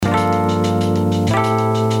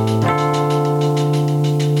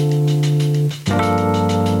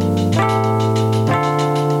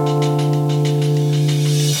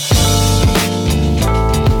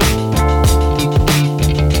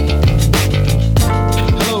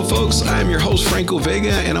your host, Franco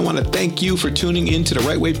Vega, and I want to thank you for tuning in to the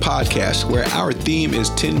Right Way podcast, where our theme is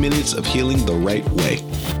 10 minutes of healing the right way.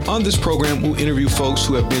 On this program, we'll interview folks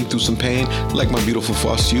who have been through some pain, like my beautiful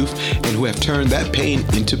foster youth, and who have turned that pain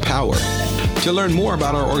into power. To learn more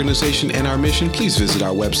about our organization and our mission, please visit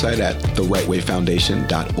our website at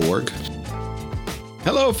therightwayfoundation.org.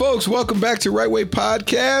 Hello, folks. Welcome back to Right Way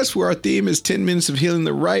Podcast, where our theme is 10 minutes of healing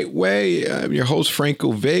the right way. I'm your host,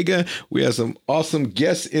 Franco Vega. We have some awesome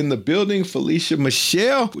guests in the building, Felicia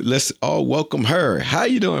Michelle. Let's all welcome her. How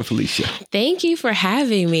you doing, Felicia? Thank you for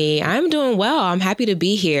having me. I'm doing well. I'm happy to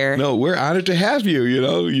be here. No, we're honored to have you. You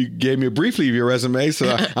know, you gave me a brief leave of your resume,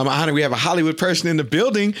 so I'm honored we have a Hollywood person in the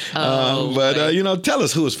building. Tell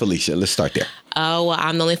us, who is Felicia? Let's start there. Oh, well,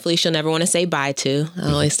 I'm the only Felicia you'll never want to say bye to. I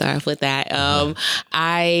always start off with that.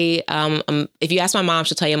 If you ask my mom,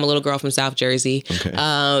 she'll tell you I'm a little girl from South Jersey. Okay.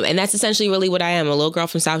 And that's essentially really what I am, a little girl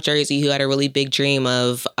from South Jersey who had a really big dream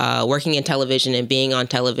of working in television and being on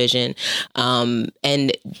television.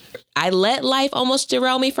 And I let life almost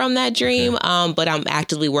derail me from that dream, but I'm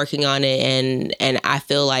actively working on it, and I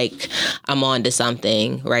feel like I'm on to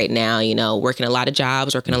something right now, working a lot of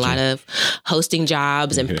jobs, working a lot of hosting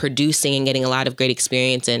jobs and producing and getting a lot of great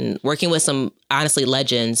experience and working with some, honestly,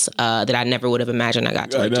 legends that I never would have imagined I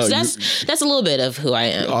got to work with. So that's a little bit of who I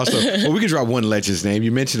am. Awesome. Well, we can drop one legend's name.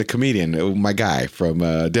 You mentioned a comedian, my guy from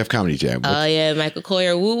Def Comedy Jam. Oh, yeah, Michael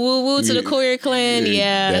Coyer. Woo, woo, woo to the Coyer clan.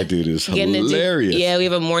 Yeah. That dude is hilarious. Yeah, we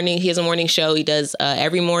have he has a morning show he does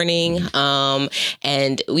every morning.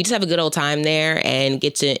 And we just have a good old time there and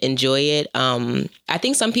get to enjoy it. I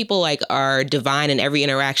think some people are divine, and every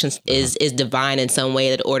interaction is divine in some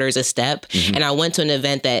way that orders a step. Mm-hmm. And I went to an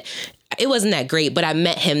event that it wasn't that great, but I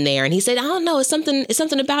met him there and he said, I don't know, it's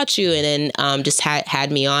something about you. And then just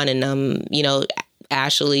had me on, and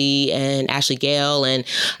Ashley and Ashley Gale and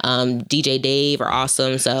DJ Dave are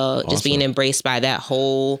awesome. So just being embraced by that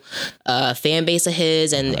whole fan base of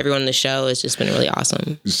his and everyone on the show has just been really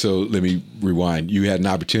awesome. So let me rewind. You had an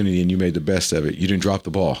opportunity and you made the best of it. You didn't drop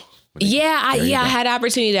the ball. I had an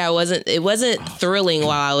opportunity that wasn't thrilling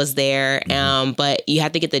while I was there. But you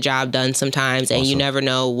have to get the job done sometimes, and you never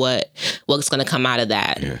know what's going to come out of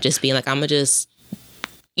that. Yeah. Just being like, I'm going to just,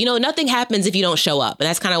 nothing happens if you don't show up. And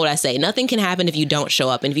that's kind of what I say. Nothing can happen if you don't show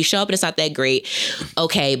up. And if you show up and it's not that great,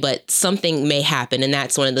 okay, but something may happen. And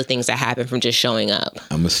that's one of the things that happen from just showing up.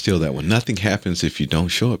 I'm going to steal that one. Nothing happens if you don't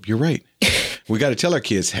show up. You're right. We got to tell our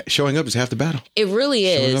kids showing up is half the battle. It really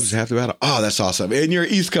is. Showing up is half the battle. Oh, that's awesome. And you're an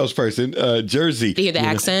East Coast person, Jersey. Do you hear the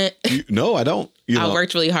accent? No, I don't. I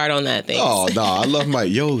worked really hard on that thing. Oh, no. I love my,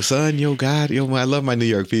 son, God. I love my New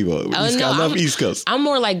York people. I love East Coast. I'm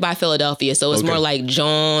more by Philadelphia. So it's more like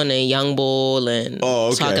John and Young Bull and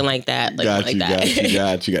talking like that.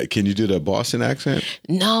 Got you. Can you do the Boston accent?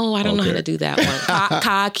 No, I don't know how to do that one.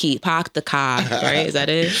 Park the car, right? Is that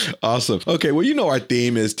it? Awesome. Okay, well, our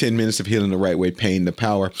theme is 10 minutes of healing the right way, pain the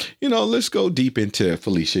power. Let's go deep into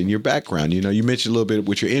Felicia and your background. You mentioned a little bit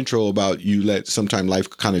with your intro about you let sometime life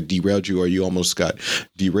kind of derailed you, or you almost got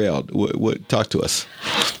derailed. What talk to us?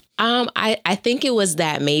 I think it was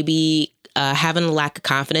that maybe having a lack of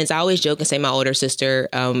confidence. I always joke and say my older sister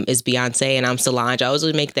is Beyonce and I'm Solange. I always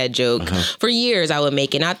would make that joke. For years I would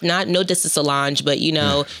make it. Not no diss to Solange, but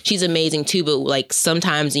she's amazing too. But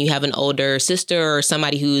sometimes when you have an older sister or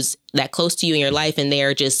somebody who's that close to you in your life and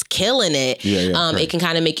they're just killing it, it can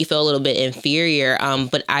kind of make you feel a little bit inferior.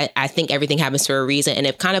 But I think everything happens for a reason, and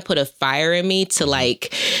it kind of put a fire in me to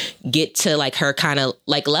get to her kind of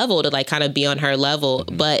level, to kind of be on her level.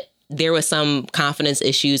 But there was some confidence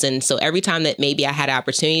issues. And so every time that maybe I had an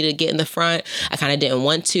opportunity to get in the front, I kind of didn't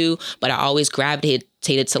want to, but I always gravitated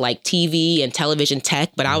to TV and television tech.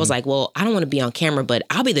 But I was like, well, I don't want to be on camera, but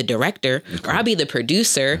I'll be the director or I'll be the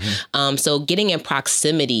producer. So getting in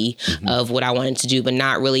proximity of what I wanted to do, but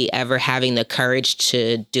not really ever having the courage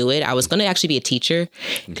to do it. I was going to actually be a teacher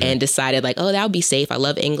and decided that would be safe. I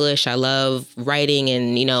love English. I love writing,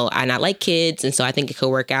 and, and I like kids. And so I think it could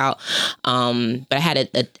work out. But I had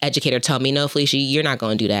an educator tell me, no, Felicia, you're not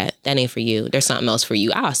going to do that. That ain't for you. There's something else for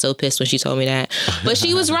you. I was so pissed when she told me that, but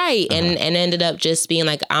she was right. And ended up just being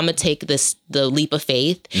like, I'm going to take the leap of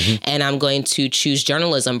faith and I'm going to choose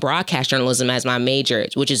broadcast journalism as my major,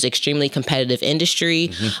 which is extremely competitive industry.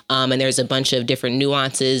 And there's a bunch of different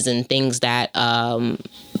nuances and things that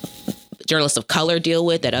journalists of color deal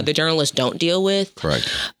with that other journalists don't deal with. Correct.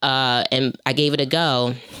 And I gave it a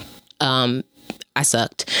go. I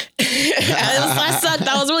sucked. I sucked.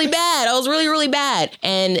 I was really bad. I was really, really bad.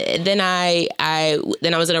 And then I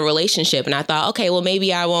was in a relationship, and I thought, okay, well,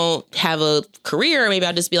 maybe I won't have a career. Maybe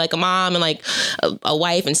I'll just be like a mom and like a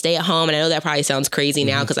wife and stay at home. And I know that probably sounds crazy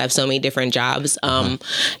now because I have so many different jobs.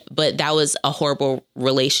 But that was a horrible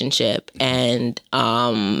relationship. And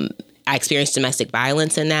I experienced domestic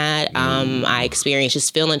violence in that. I experienced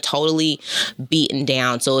just feeling totally beaten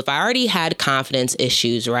down. So if I already had confidence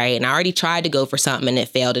issues, right, and I already tried to go for something and it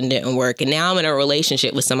failed and didn't work, and now I'm in a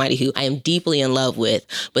relationship with somebody who I am deeply in love with,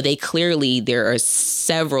 but there are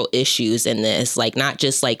several issues in this, like not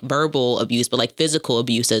just like verbal abuse, but like physical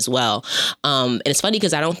abuse as well. And it's funny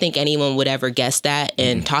because I don't think anyone would ever guess that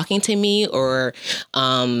in talking to me or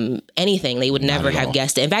anything. They would never have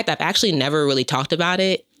guessed it. In fact, I've actually never really talked about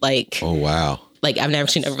it. Like, oh, wow. Like I've never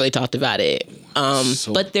really talked about it.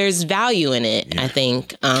 But there's value in it, I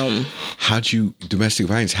think. Domestic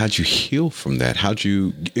violence, how'd you heal from that? How'd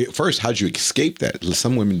you escape that?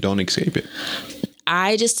 Some women don't escape it.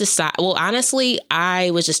 I just decided, well, honestly,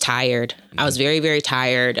 I was just tired. I was very, very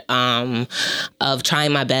tired of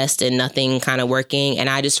trying my best and nothing kind of working. And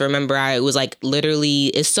I just remember I was like, literally,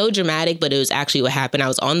 it's so dramatic, but it was actually what happened. I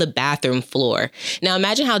was on the bathroom floor. Now,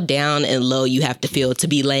 imagine how down and low you have to feel to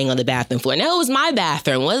be laying on the bathroom floor. Now, it was my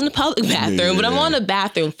bathroom. It wasn't a public bathroom, but I'm on the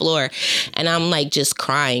bathroom floor. And I'm like just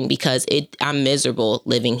crying because I'm miserable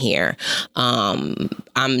living here. I'm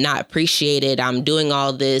not appreciated. I'm doing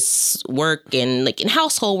all this work and like in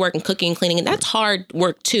household work and cooking and cleaning. And that's hard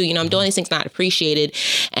work too. You know, I'm doing these things not appreciated,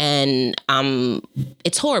 and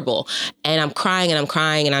it's horrible. And I'm crying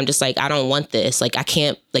and I'm just like, I don't want this. Like I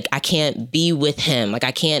can't be with him. Like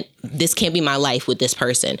this can't be my life with this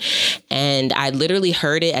person. And I literally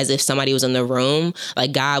heard it as if somebody was in the room.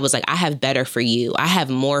 Like God was like, I have better for you. I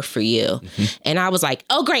have more for you. Mm-hmm. And I was like,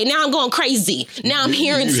 oh great, now I'm going crazy. Now I'm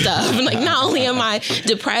hearing stuff. Like not only am I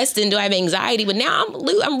depressed and do I have anxiety, but now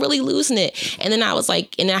I'm really losing it. And then I was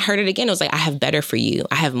like, and I heard it again. It was like, I have better for you.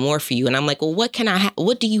 I have more for you. And I'm like, well,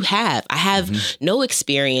 what do you have? I have no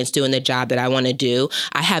experience doing the job that I want to do.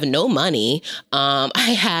 I have no money.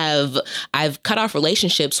 I've cut off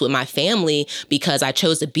relationships with my family because I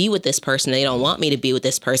chose to be with this person. They don't want me to be with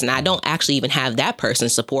this person. I don't actually even have that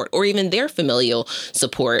person's support or even their familial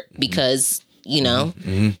support because, you know,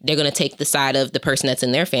 they're going to take the side of the person that's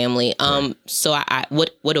in their family. So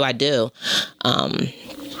what do I do?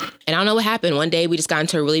 And I don't know what happened. One day we just got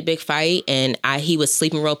into a really big fight and he was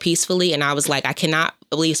sleeping real peacefully. And I was like, I cannot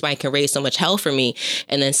believe somebody can raise so much hell for me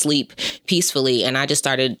and then sleep peacefully. And I just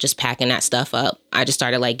started just packing that stuff up. I just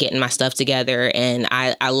started like getting my stuff together and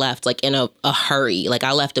I left like in a hurry. Like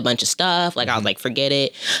I left a bunch of stuff. Like I was like, forget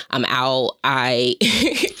it. I'm out. Like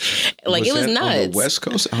it was nuts. On the West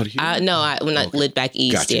Coast out here? No, I lived back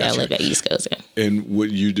east. Gotcha. I lived back East Coast. Yeah. And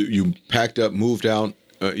what you do? You packed up, moved out.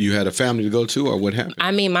 You had a family to go to, or what happened?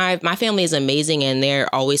 I mean, my family is amazing, and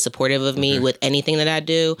they're always supportive of me with anything that I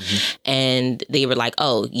do. And they were like,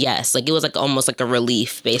 "Oh, yes!" Like it was like almost like a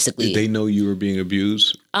relief, basically. Did they know you were being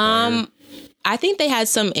abused? I think they had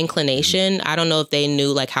some inclination. I don't know if they knew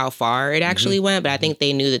like how far it actually went, but I think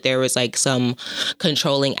they knew that there was like some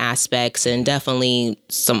controlling aspects and definitely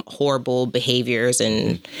some horrible behaviors,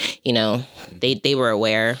 and you know, they were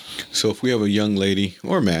aware. So if we have a young lady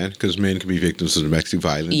or man, because men can be victims of domestic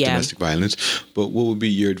violence, but what would be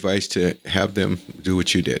your advice to have them do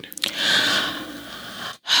what you did?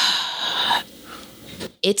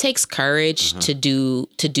 It takes courage to do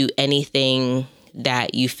anything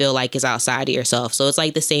that you feel like is outside of yourself. So it's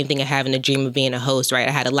like the same thing of having a dream of being a host, right?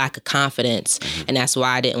 I had a lack of confidence, and that's why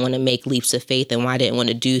I didn't want to make leaps of faith and why I didn't want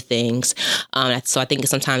to do things. So I think it's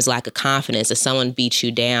sometimes lack of confidence. If someone beats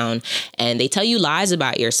you down and they tell you lies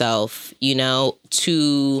about yourself, you know,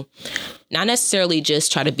 to not necessarily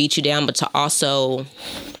just try to beat you down, but to also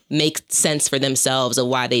make sense for themselves of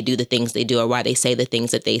why they do the things they do or why they say the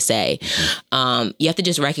things that they say. You have to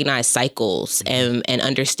just recognize cycles and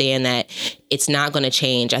understand that it's not going to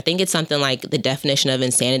change. I think it's something like the definition of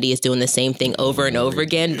insanity is doing the same thing over and over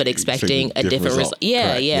again, but expecting a different result.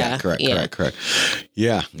 Yeah. Correct.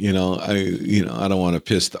 Yeah. I don't want to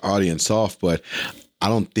piss the audience off, but I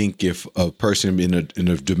don't think if a person in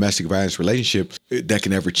a domestic violence relationship that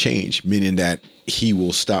can ever change, meaning that he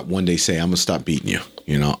will stop one day saying, I'm going to stop beating you.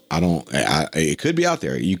 You know, it could be out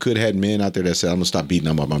there. You could have men out there that said, I'm going to stop beating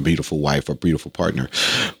up my beautiful wife or beautiful partner.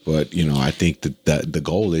 But, you know, I think that the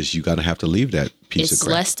goal is you got to have to leave that piece of crap. It's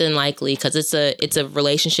less than likely because it's a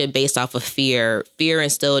relationship based off of fear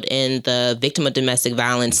instilled in the victim of domestic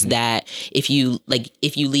violence that if you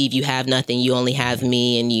leave, you have nothing, you only have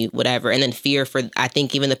me and you whatever. And then fear for, I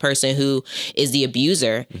think, even the person who is the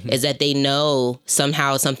abuser is that they know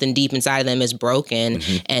somehow something deep inside of them is broken broken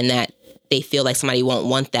and that they feel like somebody won't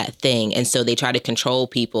want that thing. And so they try to control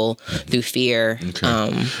people through fear. Okay.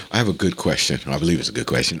 I have a good question. I believe it's a good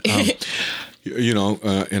question. And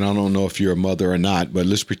I don't know if you're a mother or not, but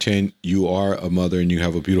let's pretend you are a mother and you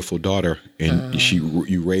have a beautiful daughter and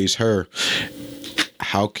you raise her.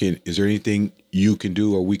 Is there anything you can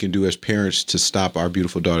do or we can do as parents to stop our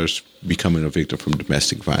beautiful daughters becoming a victim from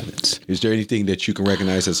domestic violence? Is there anything that you can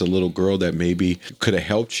recognize as a little girl that maybe could have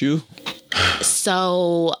helped you?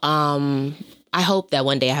 So, I hope that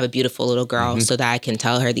one day I have a beautiful little girl so that I can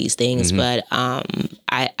tell her these things. But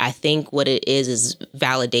I think what it is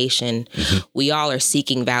validation. We all are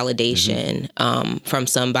seeking validation from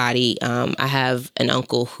somebody. I have an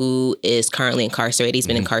uncle who is currently incarcerated. He's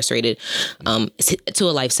been incarcerated to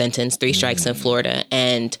a life sentence, 3 strikes in Florida.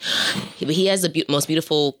 And he has the most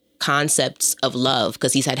beautiful concepts of love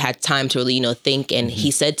because he's had time to really, think. And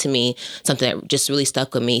he said to me something that just really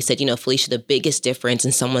stuck with me. He said, Felicia, the biggest difference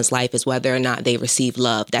in someone's life is whether or not they receive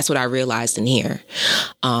love. That's what I realized in here.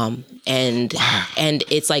 And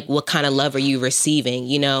it's like, what kind of love are you receiving?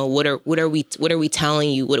 What are we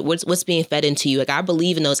telling you? What's being fed into you? Like, I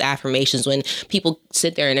believe in those affirmations when people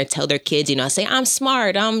sit there and they tell their kids, I say, I'm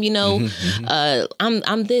smart. I'm this,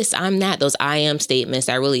 I'm that. Those I am statements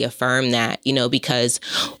that really affirm that, because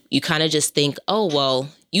you kind of just think, oh, well,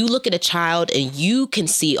 you look at a child and you can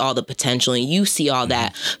see all the potential and you see all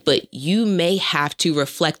that, but you may have to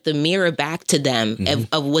reflect the mirror back to them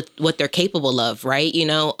of what they're capable of, right?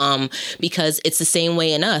 Because it's the same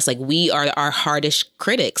way in us. Like, we are our hardest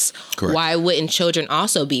critics. Correct. Why wouldn't children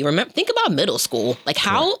also be? Think about middle school. Like,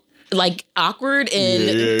 how awkward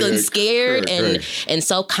and scared and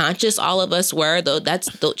self-conscious all of us were, though.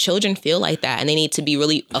 The children feel like that, and they need to be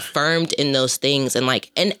really affirmed in those things, and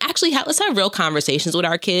actually let's have real conversations with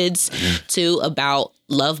our kids too about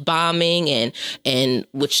love bombing and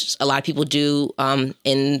which a lot of people do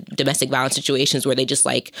in domestic violence situations where they just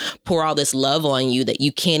pour all this love on you that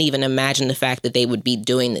you can't even imagine the fact that they would be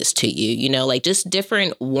doing this to you, just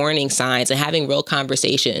different warning signs, and having real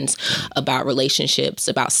conversations about relationships,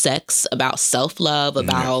 about sex, about self-love,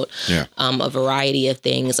 about a variety of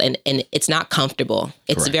things. And it's not comfortable.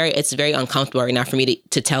 It's very uncomfortable right now for me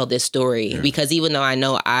to tell this story because even though I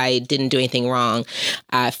know I didn't do anything wrong,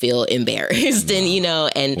 I feel embarrassed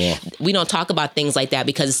and we don't talk about things like that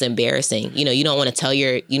because it's embarrassing. You don't want to tell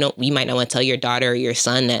you might not want to tell your daughter or your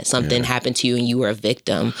son that something happened to you and you were a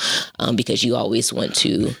victim because you always want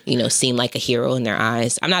to, seem like a hero in their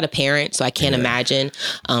eyes. I'm not a parent, so I can't imagine.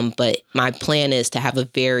 But my plan is to have a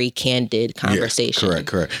very candid conversation. Yeah,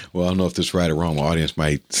 correct. Well, I don't know if this is right or wrong. My audience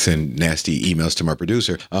might send nasty emails to my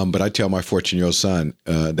producer. But I tell my 14-year-old son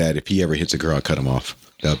that if he ever hits a girl, I cut him off.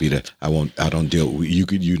 That'll be I don't deal with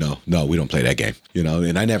no, we don't play that game,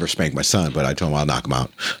 and I never spank my son, but I told him I'll knock him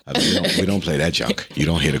out. We don't play that junk. You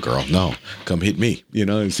don't hit a girl. No, come hit me,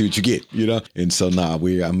 and see what you get, And so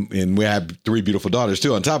we have 3 beautiful daughters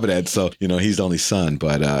too on top of that. So, he's the only son,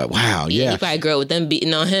 but wow. Yeah. You probably grew up with them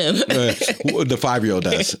beating on him. The 5-year-old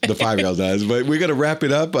does. The 5-year-old does. But we're going to wrap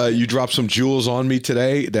it up. You dropped some jewels on me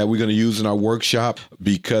today that we're going to use in our workshop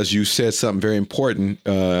because you said something very important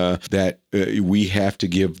that we have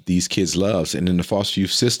to give these kids love. And in the foster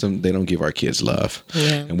youth system, they don't give our kids love.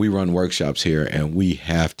 Yeah. And we run workshops here and we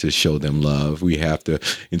have to show them love. We have to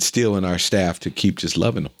instill in our staff to keep just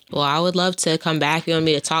loving them. Well, I would love to come back. You want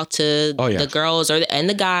me to talk to the girls and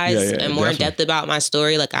the guys and more in depth about my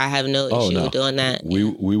story? I have no issue with doing that. We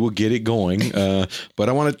will get it going. But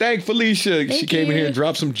I want to thank Felicia. She came in here and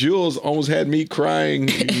dropped some jewels. Almost had me crying.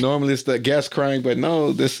 Normally it's the guest crying, but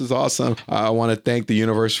no, this is awesome. I want to thank the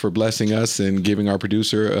universe for blessing us and giving our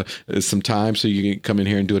producer some time so you can come in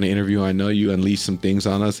here and do an interview. I know you unleashed some things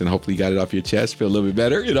on us and hopefully you got it off your chest. Feel a little bit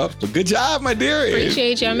better, But good job, my dear.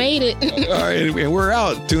 Appreciate you. I made it. All right. And we're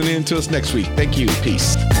out. Tune in to us next week. Thank you.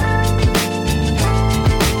 Peace.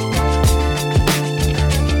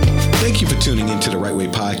 Thank you for tuning into the Right Way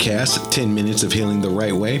Podcast, 10 minutes of healing the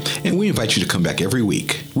right way. And we invite you to come back every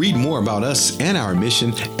week. Read more about us and our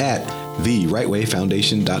mission at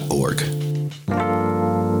therightwayfoundation.org.